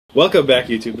Welcome back,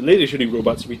 YouTube. The Laser Shooting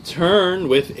Robots return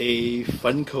with a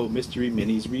Funko Mystery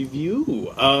Minis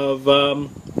review of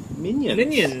Minions.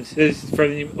 Minions is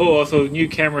from also new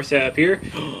camera setup here.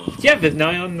 Jeff is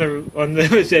now on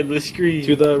the screen.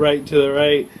 To the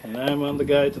right, and I'm on the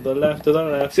guy to the left.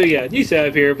 So yeah, new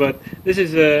setup here, but this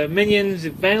is Minions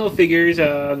vinyl figures,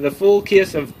 the full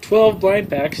case of 12 blind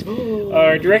packs.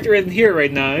 Our director isn't here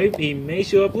right now. He may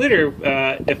show up later.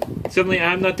 If suddenly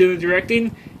I'm not doing the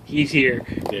directing, he's here.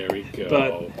 There we go.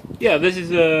 But yeah, this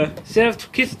is a set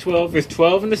of kits of 12. There's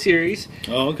 12 in the series.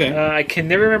 Oh, okay. I can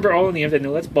never remember all the names. I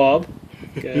know that's Bob.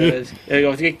 Because there you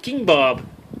go. You get King Bob.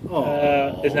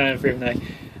 It's not in frame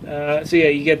now. So yeah,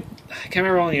 you get. I can't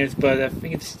remember all the names, but I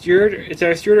think it's Stuart. It's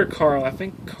either Stuart or Carl. I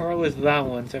think Carl is that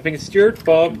one. So I think it's Stuart,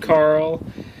 Bob, Carl,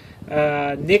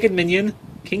 Naked Minion,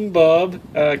 King Bob,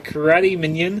 Karate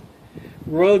Minion,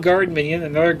 Royal Guard Minion,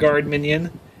 another Guard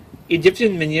Minion,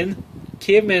 Egyptian Minion,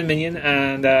 Caveman Minion,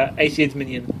 and Ice Age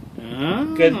Minion.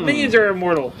 Because Minions are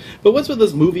immortal. But what's with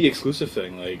this movie exclusive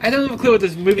thing? Like, I don't have a clue what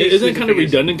this movie isn't it kind of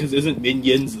redundant? Because isn't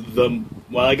Minions the...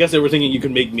 Well, I guess they were thinking you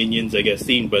could make Minions, I guess,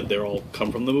 themed, but they're all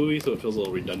come from the movie, so it feels a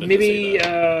little redundant Maybe, to say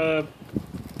that.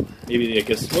 Maybe, I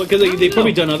guess... Well, because they've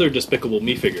probably done other Despicable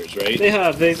Me figures, right? They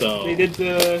have. They did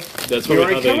the... That's we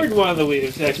already covered one of the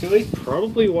waves, actually.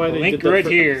 Probably why they did that. Link right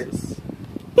here.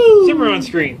 Somewhere on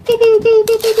screen.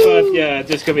 But yeah,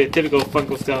 it's just going to be a typical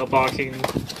Funko style boxing.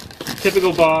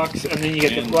 Typical box, and then you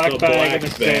get the black bag and the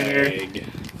center.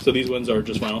 So these ones are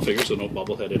just vinyl figures, so no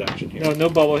bubble-headed action here. No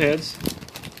bubble heads.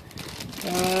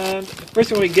 And the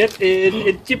first one we get is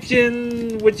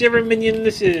Egyptian, whichever minion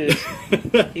this is.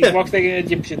 He walks like an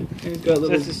Egyptian. So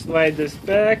let's just slide this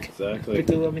back. Exactly. Put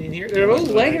the little minion here. They're a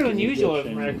little lighter than usual, if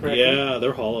I'm correct. Yeah,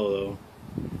 they're hollow though.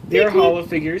 They're hollow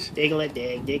figures. Diglet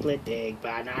dig,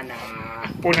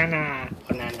 banana. Banana.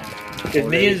 Banana. Because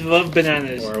minions love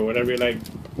bananas. Or whatever you like.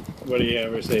 What do you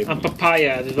ever say? And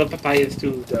papaya. They love papayas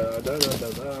too.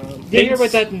 Did you hear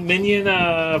about that minion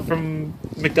from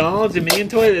McDonald's? A minion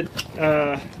toy that,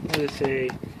 what did it say?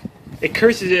 It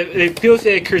curses it. People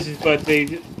say it curses, but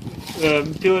people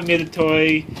that made the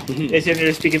toy, they said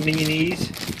they're speaking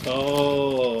Minionese.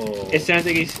 Oh. It sounds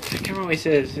like I can't remember what he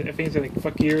says. I think it's like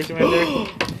fuck you or something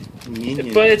like that.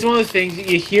 Minion. But it's one of those things,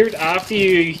 you hear it after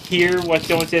you hear what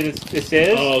someone said it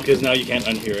says. Oh, because now you can't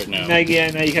unhear it now. Now you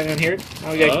can't unhear it.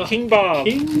 Now we got King Bob.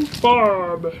 King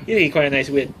Bob. He's quite a nice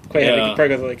wit. Quite happy.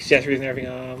 Probably got like accessories and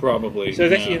everything on. Probably. So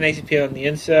it's actually a nice appeal on the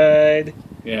inside.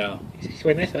 Yeah. He's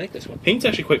quite nice. I like this one. Paint's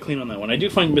actually quite clean on that one. I do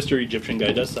find Mr. Egyptian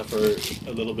guy does suffer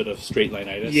a little bit of straight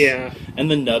line-itis. Yeah. And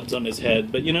the nubs on his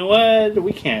head. But you know what?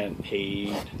 We can't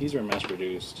hate. These are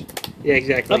mass-produced. Yeah,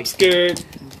 exactly. Upskirt.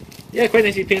 Yeah, quite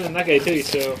nicely painted on that guy too,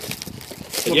 so...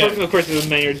 Well, yeah. of course, there's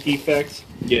minor defects.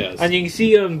 Yes. And you can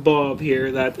see on Bob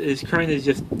here that his crown is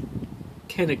just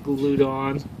kind of glued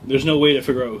on. There's no way to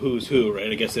figure out who's who, right?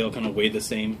 I guess they all kind of weigh the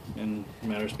same, in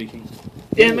matter of speaking.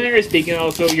 Yeah, in matter of speaking,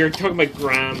 also, you're talking about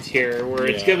grams here, where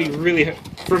it's going to be really...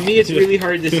 For me, it's really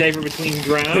hard to decipher between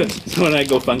grams. So when I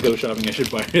go Funko shopping, I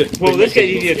should buy it. Well, this guy's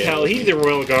easy to tell. He's a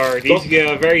Royal Guard. He's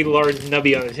got a very large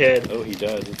nubby on his head. Oh, he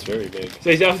does. It's very big. So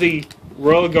he's obviously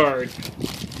Royal Guard.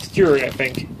 Stuart, I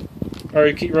think.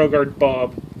 Or Royal Guard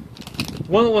Bob.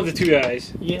 One of the two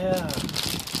guys. Yeah.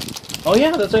 Oh,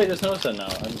 yeah, that's right. I just noticed that now.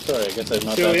 I'm sorry. I guess I'm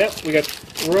not So, yep, we got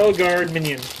Royal Guard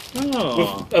Minion.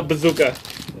 Oh. With a bazooka.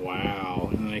 Wow.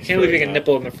 Can't believe like a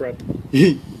nipple in the front.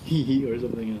 Or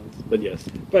something else. But yes,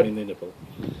 but I mean the nipple.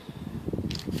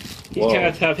 He's kind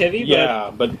of top heavy, but...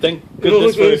 Yeah, but thank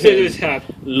goodness for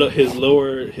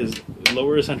his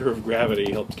lower center of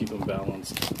gravity helps keep him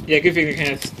balanced. Yeah, good thing they're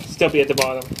kind of stumpy at the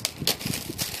bottom.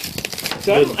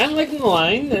 So I'm liking the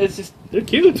line. It's just... They're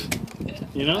cute.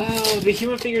 You know? Oh, the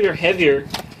human figures are heavier.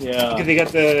 Yeah. Because they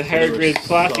got the higher grade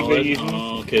plastic they're using.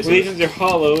 Oh, okay, so these ones are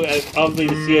hollow, obviously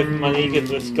to save money because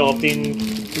the sculpting.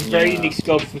 There's very unique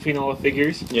sculpts between all the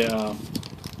figures. Yeah.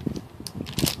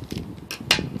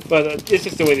 But it's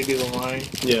just the way they do the line.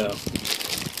 Yeah.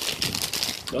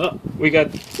 Oh. We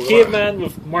got Caveman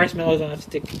with marshmallows on a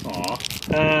stick.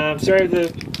 Aw. Sorry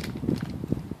the...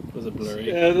 Was it blurry?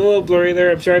 A little blurry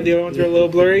there. I'm sorry if the other ones are a little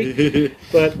blurry.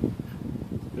 But...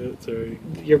 sorry.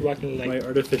 You're blocking the light. My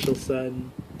artificial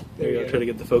sun. There you go. Try to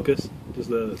get the focus. Just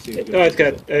the... See it's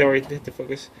got... I already hit the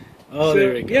focus. Oh, so,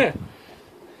 there we go. Yeah.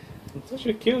 It's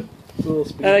actually cute. Little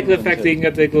I like the fact that you can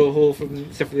get the little hole from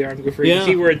except for the arm go for you can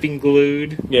see where it's being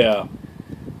glued. Yeah.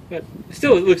 But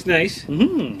still, it looks nice.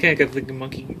 Mm-hmm. Kind of got like the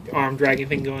monkey arm dragging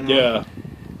thing going on. Yeah.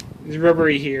 It's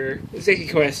rubbery here. It's actually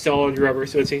quite a solid rubber,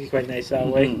 so it's actually quite nice that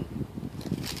way.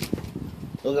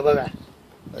 Booga booga.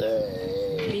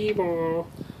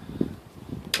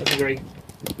 That's great.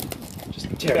 Just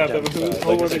Got down. the who- I what guess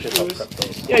I were the should help clues? prep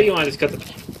those. Yeah, you want to just cut the.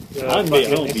 That'd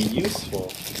bucket. be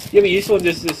useful. Yeah, but useful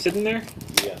just sitting there.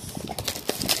 Yes.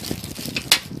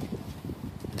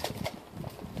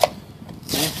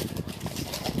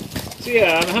 So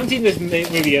yeah, I haven't seen this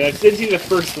movie yet. I did see the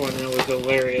first one, and it was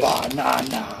hilarious.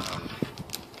 Banana.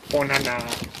 Oh, nah, nah.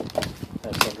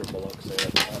 That's Sandra Bullock there.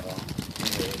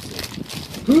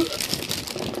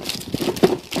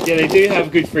 Yeah, they do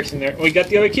have good friction there. We got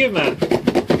the other cube man.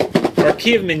 Or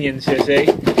cube minions, should I say.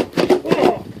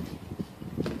 Oh.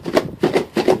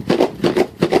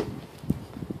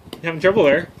 You having trouble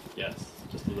there? Yes,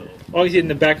 just a little. All you see in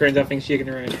the background is that thing shaking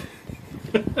around.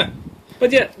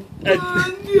 But yeah,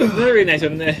 another really nice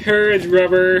one. Her is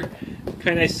rubber, kind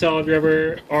of nice solid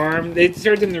rubber arm. They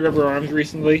started doing the rubber arms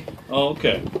recently. Oh,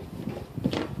 okay.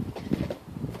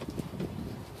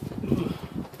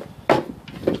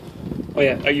 Oh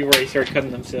yeah, you already started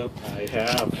cutting them, so I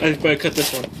have. I just better cut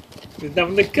this one. There's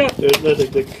nothing to cut. There's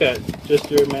nothing to cut. Just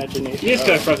your imagination. You just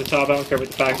cut across the top. I don't care about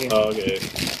the backing. Oh, okay.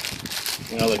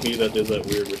 You know, like me, that there's that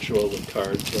weird ritual with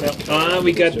cards.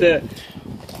 We got the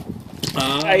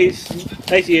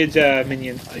Ice Age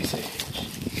minion. Ice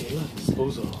Age.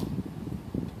 Disposal.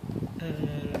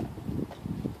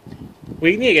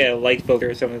 We need to get a light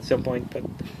filter or something at some point, but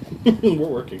We're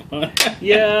working on it.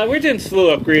 yeah, we're doing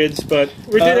slow upgrades, but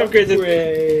we're doing upgrades.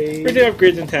 We're doing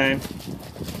upgrades in time.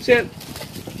 So yeah,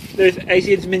 there's Ice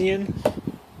Age minion.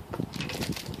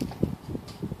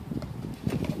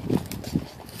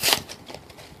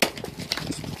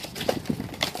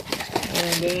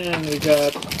 And then we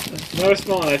got another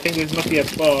small one. I think this must be a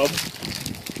Bob.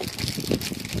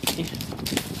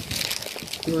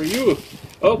 Who are you?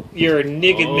 Oh, you're a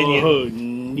naked minion. Oh,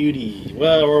 nudie.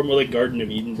 Well, or more like Garden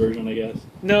of Eden version, I guess.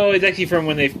 No, it's actually from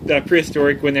when they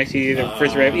prehistoric when actually the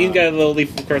first arrived. He's got a little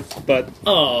leaf across his butt.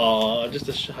 Oh, just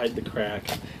to hide the crack.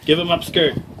 Give him up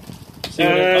skirt. See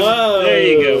what there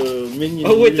you go. Minion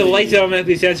Oh, with the nudity. lights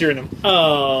automatically censoring them.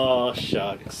 Oh,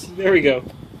 shucks. There we go.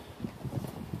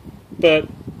 But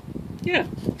yeah,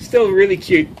 still really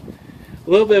cute. A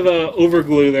little bit of a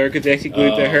overglue there because they actually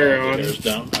glued the hair on. The hair's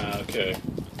down. Okay.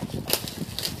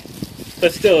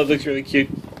 But still, it looks really cute.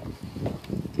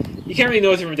 You can't really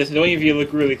notice it from distance. Only if you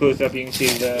look really close up, you can see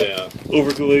the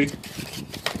overglue.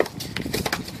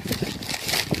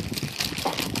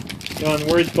 John,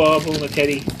 where's Bob holding the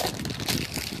teddy?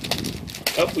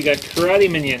 Oh, we got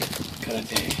Karate Minion.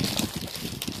 Karate.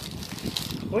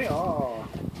 Oh, yeah.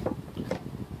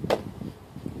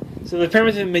 So the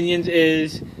premise of Minions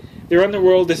is they're on the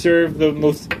world to serve the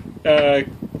most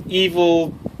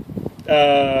evil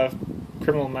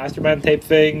criminal mastermind type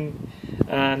thing,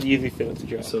 and usually fail the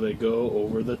job. So they go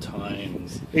over the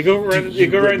times. They go around. They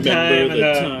go around time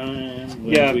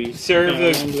and serve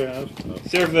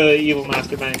the evil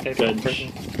mastermind type of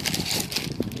person.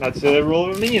 That's the role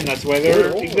of a minion. That's why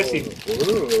they're existing.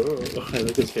 I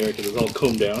like this hair because it's all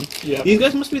combed down. Yeah. These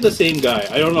guys must be the same guy.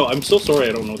 I don't know. I'm so sorry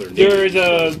I don't know their names. There's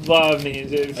a lot of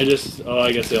minions.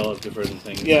 I guess they all have different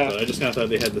things. Yeah. But I just kind of thought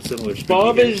they had the similar.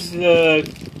 Bob hairs. is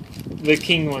the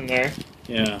king one there.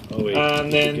 Yeah. Oh wait.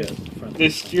 And then the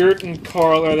Stuart and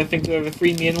Carl are I think they're the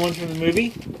three main ones from the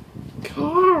movie.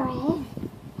 Carl.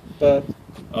 But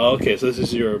oh, okay. So this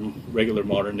is your regular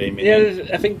modern day minion.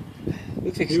 yeah, I think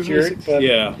looks like Stuart. But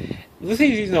yeah. It looks like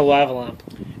he's using a lava lamp.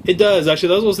 It does actually.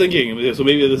 That's what I was thinking. So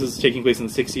maybe this is taking place in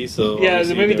the '60s. So Yeah,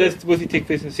 so maybe this will take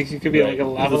place in the 60s. Could be like a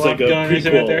lava it's lamp like a gun or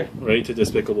something out there. right? To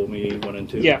Despicable Me 1 and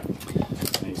 2. Yeah.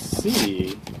 I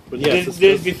see. But yeah, This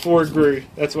is before Gru.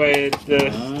 That's why the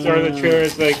start of the trailer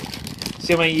is like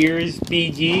so many years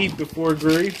BG before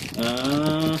Gru.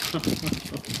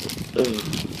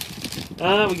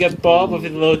 We got Bob with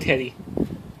his little teddy.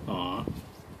 Aw.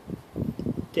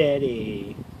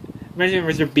 Daddy. Imagine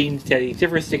Mr. Bean's teddy,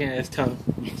 except for sticking out his tongue.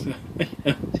 So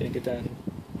you get that.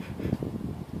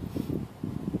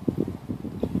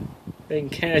 They can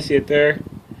kind of see it there.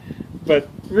 But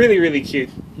really, really cute.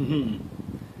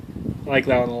 Mm-hmm. I like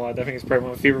that one a lot. I think it's probably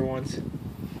one of my favorite ones.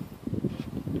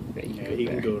 Yeah, he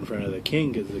can go in front of the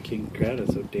king because the king crowd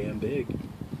is so damn big.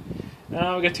 We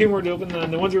got two more to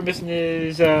open. The ones we're missing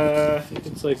is I think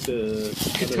it's like the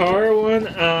guitar one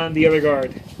and the other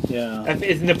guard. Yeah.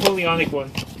 It's the Napoleonic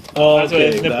one. Oh, That's what okay,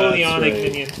 it's Napoleonic that's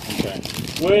right. minion. Okay.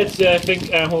 Which I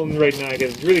think I'm holding right now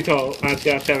because it's really tall and it's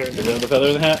got a feather in Is it. that the feather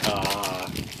in the hat?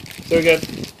 Ah. So we got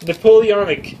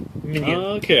Napoleonic minion.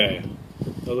 Okay.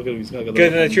 Oh, look at him. He's got a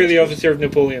Because I'm sure they also served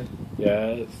Napoleon.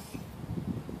 Yes.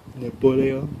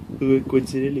 Napoleon, who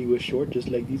coincidentally was short just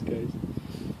like these guys.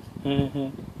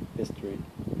 History.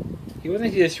 He wasn't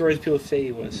actually as short as people say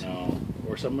he was. No.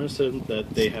 Or someone said that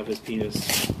they have his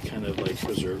penis kind kind of like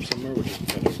preserved somewhere, which is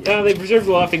kind of weird. They preserved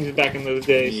a lot of things back in those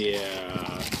days.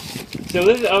 Yeah. So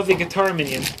this is the guitar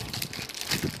minion.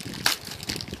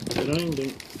 I don't even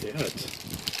think. Yeah.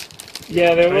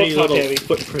 Yeah, they're a Tiny little top little heavy.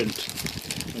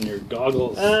 footprint in your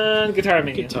goggles. And guitar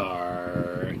minion. Guitar.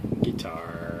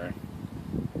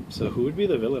 So who would be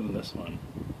the villain in this one?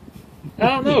 I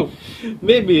don't know.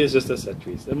 Maybe it's just a set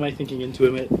piece. Am I thinking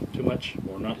into it too much,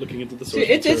 or not looking into the source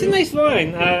It's a material? nice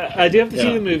line. I do have to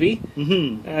see the movie.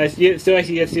 Mm-hmm. Still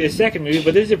actually get to see the second movie,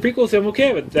 but this is a prequel, so I'm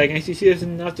okay with it. I can actually see this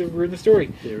and not to ruin the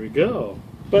story. There we go.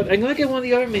 But I'm gonna get one of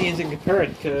the other minions and compare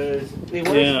it because they were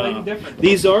slightly different.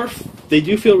 They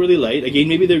do feel really light. Again,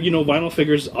 maybe they're vinyl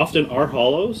figures often are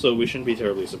hollow, so we shouldn't be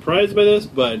terribly surprised by this.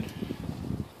 But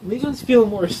These ones feel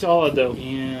more solid though.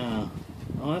 yeah,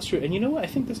 oh that's true. And you know what? I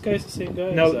think this guy's the same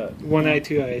guy. No, as that. one eye,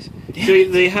 two eyes. So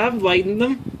they have lightened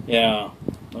them. Yeah.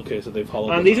 Okay, so they've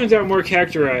hollowed. And these ones are more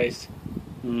characterized.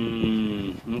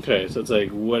 Okay, so it's like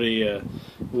what do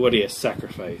you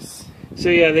sacrifice? So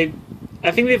yeah,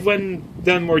 I think they've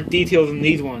done more details than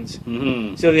these ones.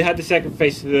 Mm-hmm. So they had to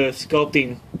sacrifice the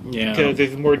sculpting Yeah. because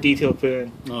there's more detail put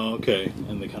in. Oh, okay.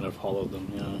 And they kind of hollowed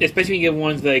them. Yeah. Especially when you get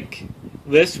ones like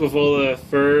this with all the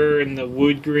fur and the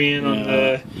wood grain on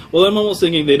the. Well, I'm almost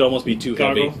thinking they'd almost be too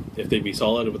Goggle. heavy if they'd be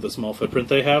solid with the small footprint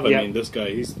they have. I Yeah. mean, this guy,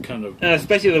 he's kind of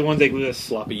Especially the ones like this.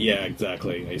 sloppy. Yeah,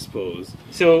 exactly. I suppose.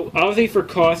 So obviously for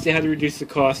cost, they had to reduce the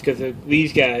cost because of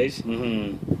these guys.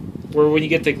 Mm-hmm. Where when you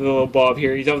get like the little Bob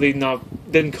here, he's obviously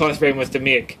didn't cost very much to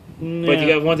make. But you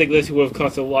got ones like this who would have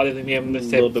cost a lot if they made them this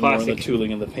a type little of bit more on plastic. the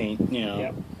tooling and the paint. Yeah.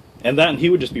 Yeah. And he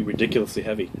would just be ridiculously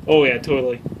heavy. Oh yeah,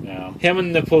 totally. Yeah. Him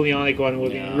and the Napoleonic one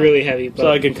would Yeah. be really heavy. But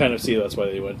So I can kind of see that's why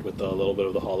they went with a little bit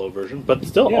of the hollow version. But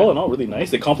still, Yeah. all in all, really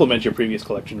nice. They complement your previous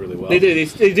collection really well. they do.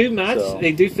 They do match. So-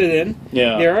 They do fit in.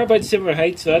 Yeah. They are about similar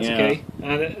height, so that's Yeah. okay.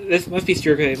 This must be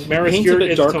Stuart. Remember, Paint's a Stuart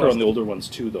bit is darker tall. on the older ones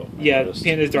too, though. I Yeah, noticed.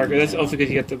 paint is darker. That's Yeah. also because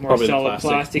you get the more Probably the solid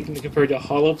plastic. plastic compared to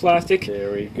hollow plastic.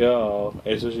 There we go.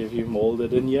 Especially if you mold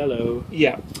it in yellow.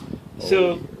 Yeah.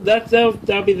 So Oh.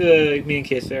 that'll be the main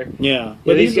case there. Yeah.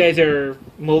 But these guys are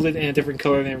molded in a different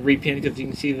color and then repainted because you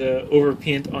can see the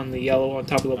overpaint on the yellow on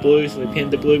top of the blue. So they painted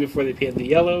the blue before they painted the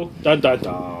yellow. Dun, dun,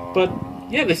 dun. But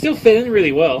yeah, they still fit in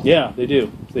really well. Yeah, they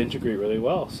do. They integrate really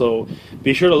well. So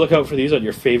be sure to look out for these on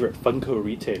your favorite Funko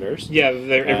retailers. Yeah,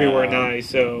 they're everywhere now.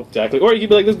 So Exactly. Or you could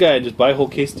be like this guy and just buy a whole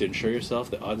case to ensure yourself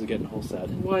the odds of getting a whole set.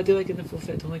 well, I do like getting the full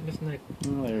set. Don't like missing out.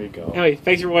 Oh, there you go. Anyway,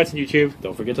 thanks for watching YouTube.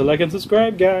 Don't forget to like and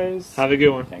subscribe, guys. Have a good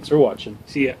one. Thanks for watching.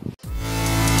 See ya.